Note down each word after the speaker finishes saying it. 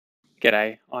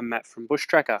G'day, I'm Matt from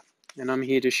Bushtracker, and I'm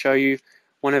here to show you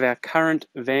one of our current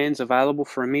vans available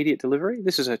for immediate delivery.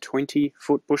 This is a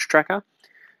 20-foot Bushtracker,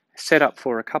 set up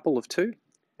for a couple of two,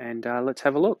 and let's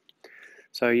have a look.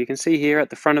 So you can see here at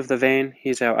the front of the van,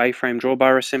 here's our A-frame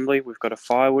drawbar assembly. We've got a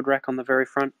firewood rack on the very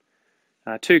front,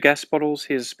 two gas bottles,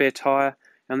 here's a spare tyre.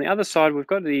 On the other side, we've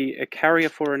got a carrier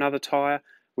for another tyre,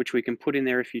 which we can put in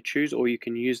there if you choose, or you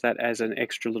can use that as an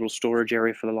extra little storage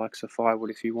area for the likes of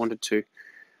firewood if you wanted to.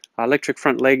 Our electric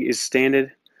front leg is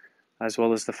standard, as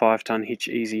well as the 5-ton hitch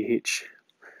easy hitch.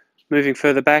 Moving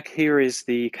further back, here is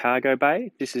the cargo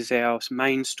bay. This is our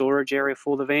main storage area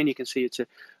for the van. You can see it's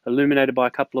illuminated by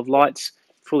a couple of lights,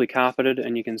 fully carpeted,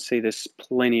 and you can see there's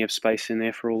plenty of space in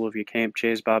there for all of your camp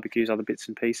chairs, barbecues, other bits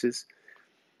and pieces.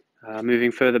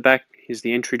 Moving further back, here's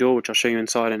the entry door, which I'll show you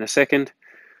inside in a second.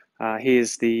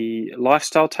 Here's the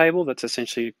lifestyle table. That's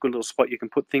essentially a good little spot you can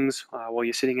put things while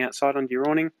you're sitting outside under your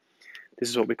awning. This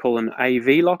is what we call an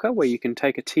AV locker, where you can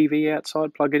take a TV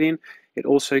outside, plug it in. It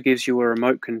also gives you a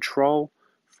remote control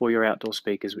for your outdoor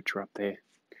speakers, which are up there.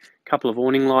 A couple of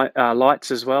warning lights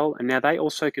as well, and now they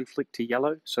also can flick to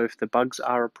yellow, so if the bugs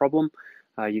are a problem,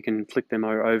 you can flick them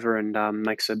over and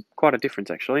makes quite a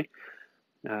difference actually.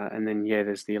 And then yeah,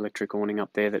 there's the electric awning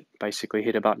up there that basically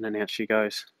hit a button and out she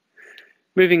goes.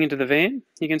 Moving into the van,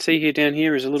 you can see here down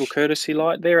here is a little courtesy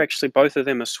light. There actually both of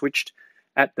them are switched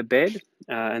at the bed,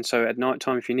 and so at night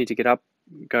time if you need to get up,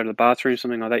 go to the bathroom,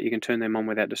 something like that, you can turn them on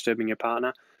without disturbing your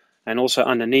partner. And also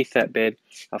underneath that bed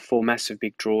are 4 massive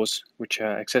big drawers which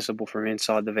are accessible from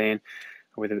inside the van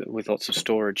with lots of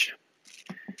storage.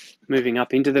 Moving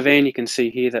up into the van, you can see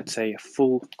here that's a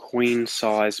full queen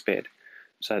size bed.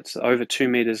 So it's over 2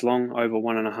 meters long, over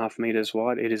 1.5 meters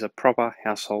wide. It is a proper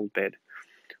household bed.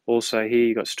 Also here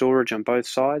you've got storage on both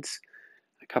sides,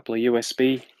 a couple of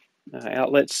USB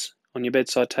outlets on your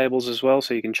bedside tables as well,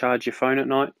 so you can charge your phone at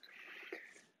night.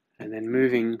 And then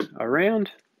moving around,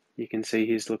 you can see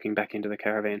he's looking back into the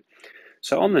caravan.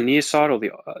 So on the near side, or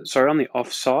on the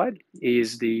off side,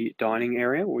 is the dining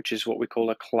area, which is what we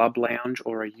call a club lounge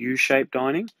or a U-shaped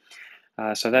dining.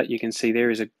 So that you can see there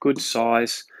is a good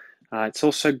size. It's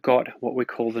also got what we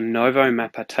call the Novo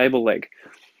Mapper table leg.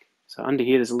 So under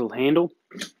here there's a little handle.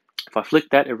 If I flick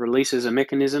that, it releases a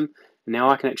mechanism.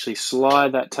 Now I can actually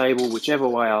slide that table whichever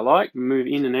way I like, move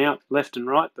in and out, left and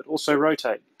right, but also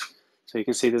rotate. So you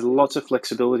can see there's lots of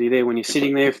flexibility there when you're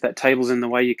sitting there. If that table's in the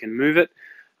way, you can move it.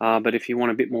 But if you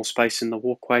want a bit more space in the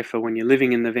walkway for when you're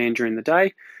living in the van during the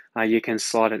day, you can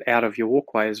slide it out of your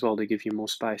walkway as well to give you more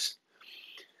space.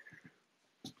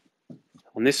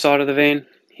 On this side of the van,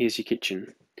 here's your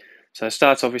kitchen. So it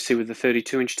starts obviously with the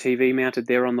 32-inch TV mounted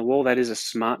there on the wall. That is a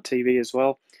smart TV as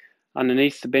well.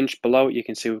 Underneath the bench below it, you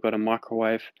can see we've got a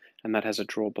microwave, and that has a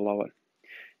drawer below it.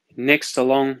 Next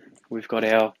along, we've got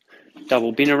our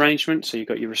double bin arrangement. So you've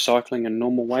got your recycling and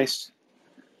normal waste.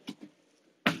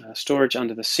 Storage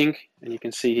under the sink, and you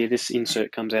can see here this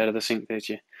insert comes out of the sink. There's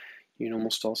your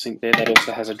normal style sink there. That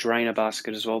also has a drainer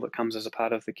basket as well that comes as a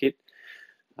part of the kit.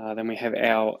 Then we have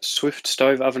our Swift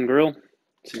stove oven grill.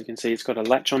 So you can see it's got a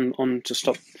latch on to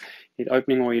stop it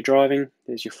opening while you're driving.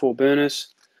 There's your 4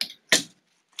 burners,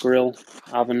 grill,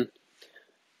 oven,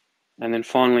 and then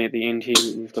finally at the end here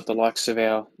we've got the likes of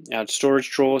our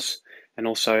storage drawers and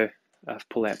also a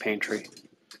pull-out pantry.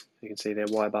 You can see there,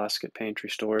 wire basket, pantry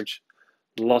storage.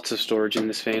 Lots of storage in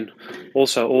this van.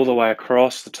 Also all the way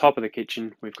across the top of the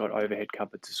kitchen we've got overhead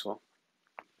cupboards as well.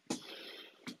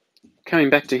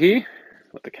 Coming back to here,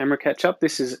 let the camera catch up.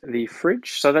 This is the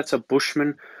fridge. So that's a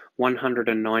Bushman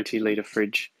 190 litre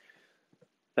fridge.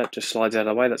 That just slides out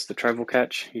of the way. That's the travel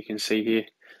catch. You can see here,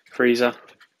 freezer,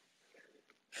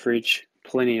 fridge,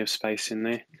 plenty of space in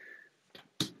there.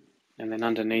 And then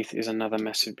underneath is another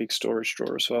massive big storage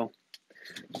drawer as well.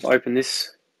 If I open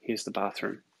this, here's the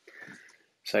bathroom.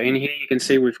 So in here you can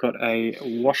see we've got a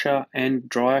washer and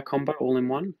dryer combo all in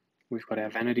one. We've got our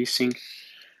vanity sink,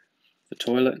 the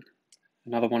toilet,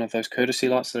 another one of those courtesy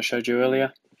lights that I showed you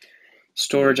earlier,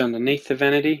 storage underneath the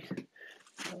vanity,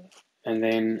 and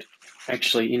then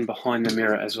actually in behind the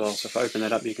mirror as well. So if I open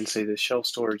that up, you can see the shelf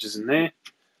storage is in there,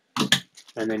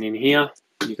 and then in here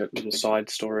you've got little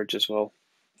side storage as well.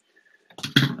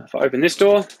 If I open this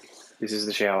door, this is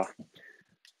the shower.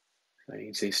 So you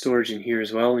can see storage in here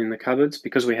as well in the cupboards.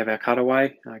 Because we have our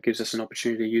cutaway, it gives us an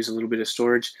opportunity to use a little bit of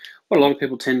storage. What a lot of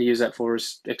people tend to use that for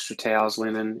is extra towels,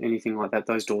 linen, anything like that.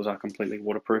 Those doors are completely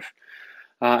waterproof.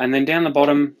 And then down the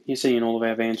bottom, you see in all of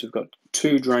our vans, we've got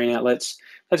 2 drain outlets.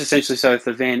 That's essentially so if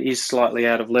the van is slightly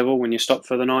out of level when you stop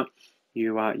for the night,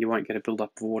 you won't get a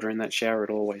build-up of water in that shower.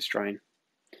 It'll always drain.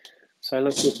 So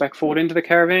let's look back forward into the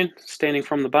caravan, standing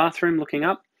from the bathroom, looking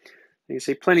up. You can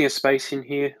see plenty of space in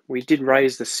here. We did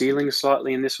raise the ceiling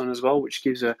slightly in this one as well, which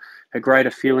gives a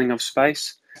greater feeling of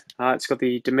space. It's got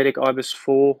the Dometic IBIS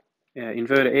 4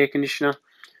 inverter air conditioner,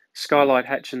 skylight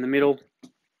hatch in the middle,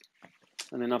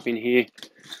 and then up in here,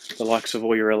 the likes of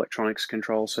all your electronics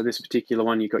controls. So this particular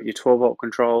one, you've got your 12-volt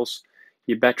controls,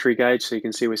 your battery gauge, so you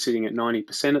can see we're sitting at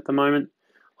 90% at the moment,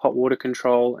 hot water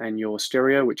control, and your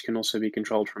stereo, which can also be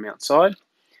controlled from outside.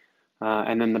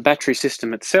 And then the battery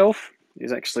system itself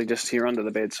is actually just here under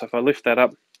the bed. So if I lift that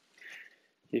up,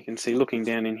 you can see looking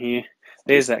down in here,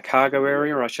 there's that cargo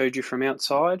area I showed you from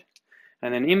outside.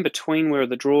 And then in between where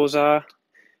the drawers are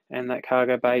and that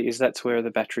cargo bay that's where the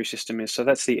battery system is. So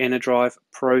that's the Enerdrive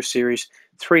Pro Series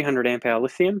 300 amp hour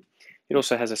lithium. It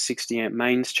also has a 60 amp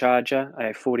mains charger,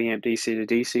 a 40 amp DC to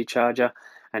DC charger,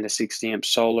 and a 60 amp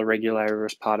solar regulator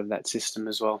as part of that system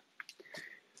as well.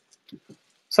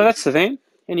 So that's the van.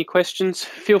 Any questions,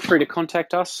 feel free to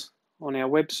contact us on our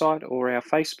website or our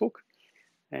Facebook,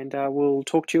 and we'll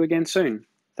talk to you again soon.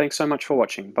 Thanks so much for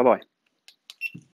watching. Bye-bye.